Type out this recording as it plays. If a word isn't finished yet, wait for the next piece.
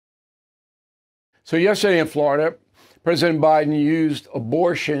So yesterday in Florida, President Biden used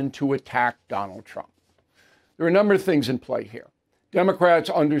abortion to attack Donald Trump. There are a number of things in play here. Democrats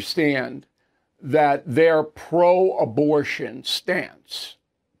understand that their pro-abortion stance,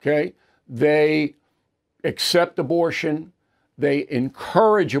 okay? They accept abortion. They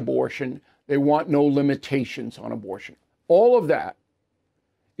encourage abortion. They want no limitations on abortion. All of that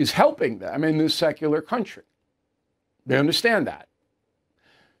is helping them in this secular country. They understand that.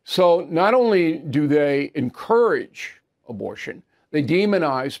 So not only do they encourage abortion, they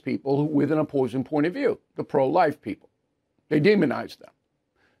demonize people with an opposing point of view, the pro-life people. They demonize them.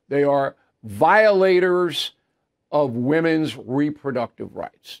 They are violators of women's reproductive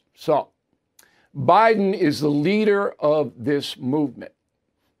rights. So Biden is the leader of this movement.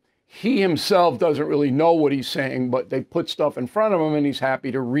 He himself doesn't really know what he's saying, but they put stuff in front of him and he's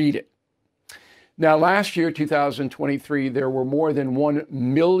happy to read it. Now, last year, 2023, there were more than 1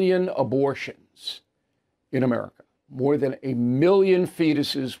 million abortions in America. More than 1 million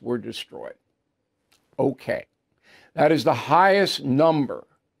fetuses were destroyed. Okay. That is the highest number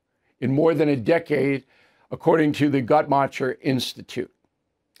in more than a decade, according to the Guttmacher Institute.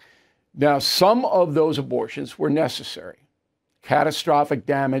 Now, some of those abortions were necessary. Catastrophic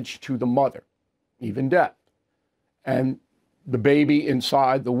damage to the mother, even death. And the baby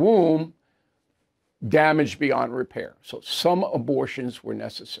inside the womb, damaged beyond repair. So some abortions were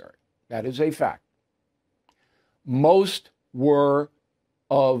necessary. That is a fact. Most were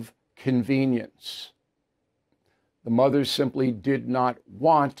of convenience. The mothers simply did not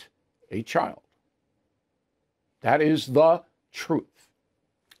want a child. That is the truth.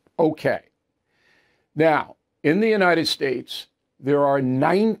 Okay. Now, in the United States, there are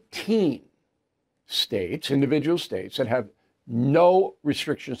 19 states, individual states, that have no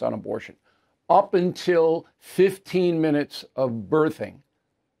restrictions on abortion. Up until 15 minutes of birthing,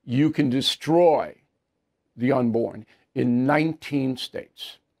 you can destroy the unborn in 19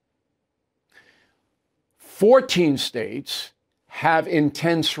 states. 14 states have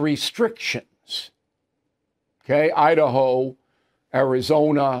intense restrictions. Okay, Idaho,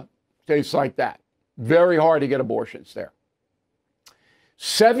 Arizona, states like that. Very hard to get abortions there.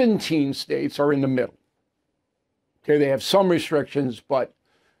 17 states are in the middle. Okay, they have some restrictions, but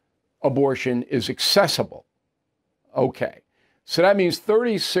abortion is accessible. Okay, so that means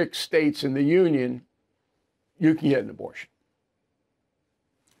 36 states in the union, you can get an abortion.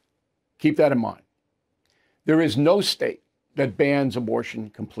 Keep that in mind. There is no state that bans abortion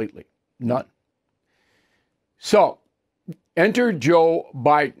completely. None. So, enter Joe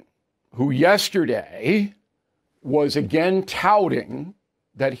Biden, who yesterday was again touting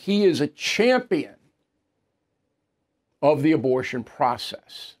that he is a champion of the abortion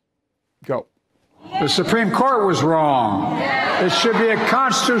process. Go. The Supreme Court was wrong. It should be a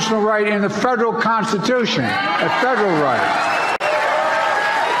constitutional right in the federal Constitution, a federal right.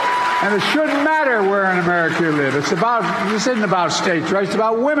 And it shouldn't matter where in America you live. This isn't about states' rights, it's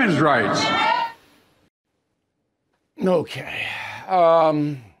about women's rights. Okay.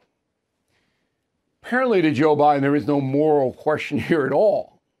 Apparently to Joe Biden, there is no moral question here at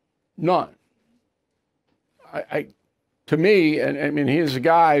all. None. To me, and I mean, he's a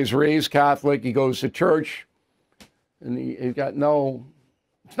guy who's raised Catholic. He goes to church, and he's got no.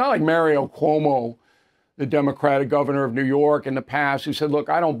 It's not like Mario Cuomo, the Democratic governor of New York in the past, who said, "Look,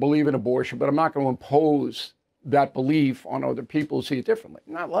 I don't believe in abortion, but I'm not going to impose that belief on other people who see it differently."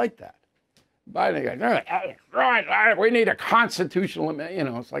 Not like that. Biden goes, "No, right, we need a constitutional."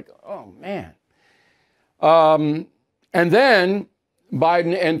 It's like, oh man. And then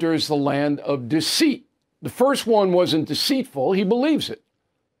Biden enters the land of deceit. The first one wasn't deceitful. He believes it.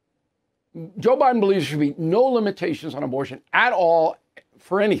 Joe Biden believes there should be no limitations on abortion at all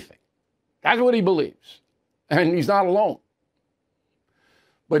for anything. That's what he believes. And he's not alone.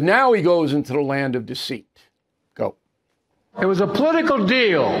 But now he goes into the land of deceit. Go. It was a political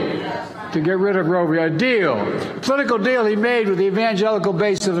deal to get rid of Roe v. Wade. A political deal he made with the evangelical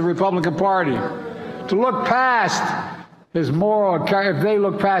base of the Republican Party to look past his moral, if they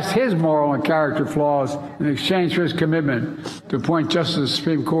look past his moral and character flaws in exchange for his commitment to appoint justice to the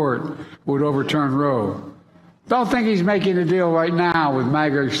Supreme Court who would overturn Roe. Don't think he's making a deal right now with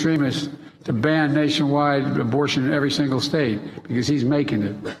MAGA extremists to ban nationwide abortion in every single state, because he's making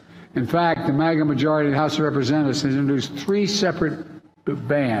it. In fact, the MAGA majority in the House of Representatives has introduced three separate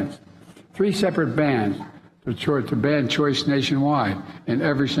bans to ban choice nationwide in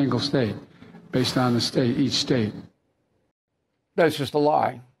every single state, based on the state, each state. That's just a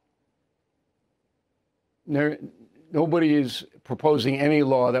lie. Nobody is proposing any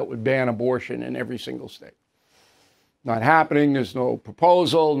law that would ban abortion in every single state. Not happening. There's no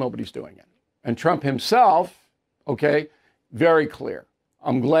proposal. Nobody's doing it. And Trump himself, okay, very clear.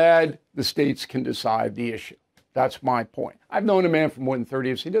 I'm glad the states can decide the issue. That's my point. I've known a man for more than 30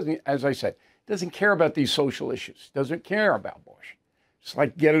 years. He doesn't, as I said, doesn't care about these social issues. Doesn't care about abortion. Just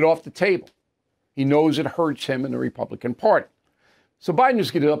like get it off the table. He knows it hurts him in the Republican Party. So Biden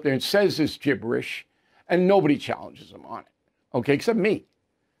just gets up there and says this gibberish, and nobody challenges him on it, okay, except me.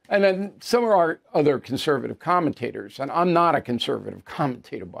 And then some of our other conservative commentators, and I'm not a conservative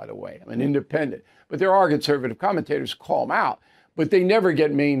commentator, by the way, I'm an independent, but there are conservative commentators who call him out, but they never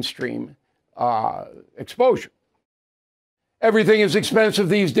get mainstream exposure. Everything is expensive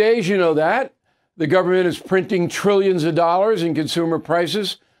these days, you know that. The government is printing trillions of dollars and consumer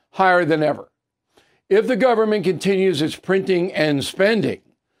prices higher than ever. If the government continues its printing and spending,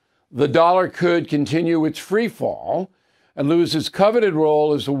 the dollar could continue its free fall and lose its coveted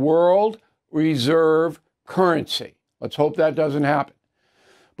role as the world reserve currency. Let's hope that doesn't happen.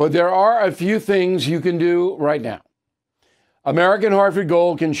 But there are a few things you can do right now. American Hartford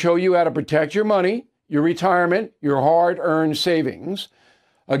Gold can show you how to protect your money, your retirement, your hard-earned savings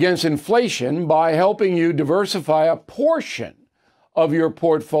against inflation by helping you diversify a portion of your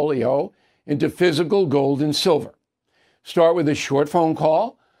portfolio into physical gold and silver. Start with a short phone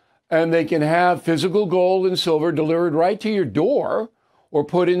call, and they can have physical gold and silver delivered right to your door or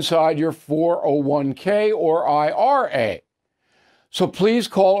put inside your 401k or IRA. So please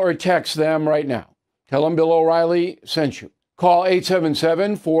call or text them right now. Tell them Bill O'Reilly sent you. Call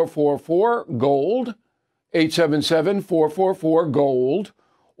 877-444-GOLD, 877-444-GOLD,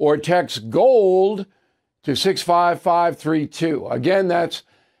 or text GOLD to 65532. Again, that's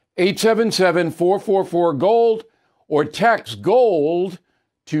 877-444-GOLD, or text GOLD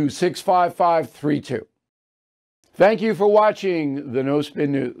to 65532. Thank you for watching the No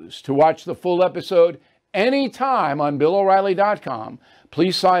Spin News. To watch the full episode anytime on BillO'Reilly.com,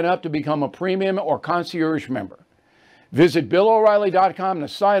 please sign up to become a premium or concierge member. Visit BillO'Reilly.com to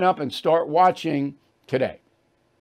sign up and start watching today.